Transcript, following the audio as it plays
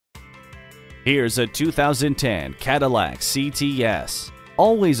Here's a 2010 Cadillac CTS.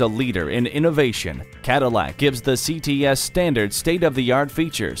 Always a leader in innovation, Cadillac gives the CTS standard state-of-the-art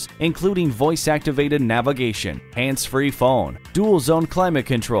features, including voice-activated navigation, hands-free phone, dual-zone climate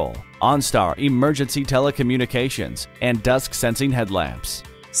control, OnStar emergency telecommunications, and dusk-sensing headlamps.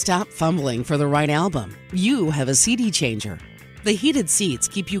 Stop fumbling for the right album. You have a CD changer. The heated seats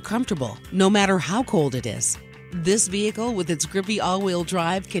keep you comfortable, no matter how cold it is. This vehicle, with its grippy all-wheel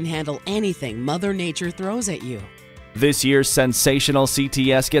drive, can handle anything Mother Nature throws at you. This year's sensational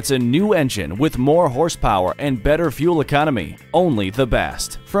CTS gets a new engine with more horsepower and better fuel economy. Only the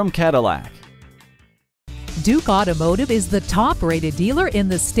best from Cadillac. Duke Automotive is the top-rated dealer in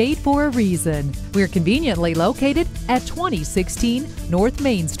the state for a reason. We're conveniently located at 2016 North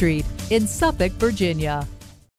Main Street in Suffolk, Virginia.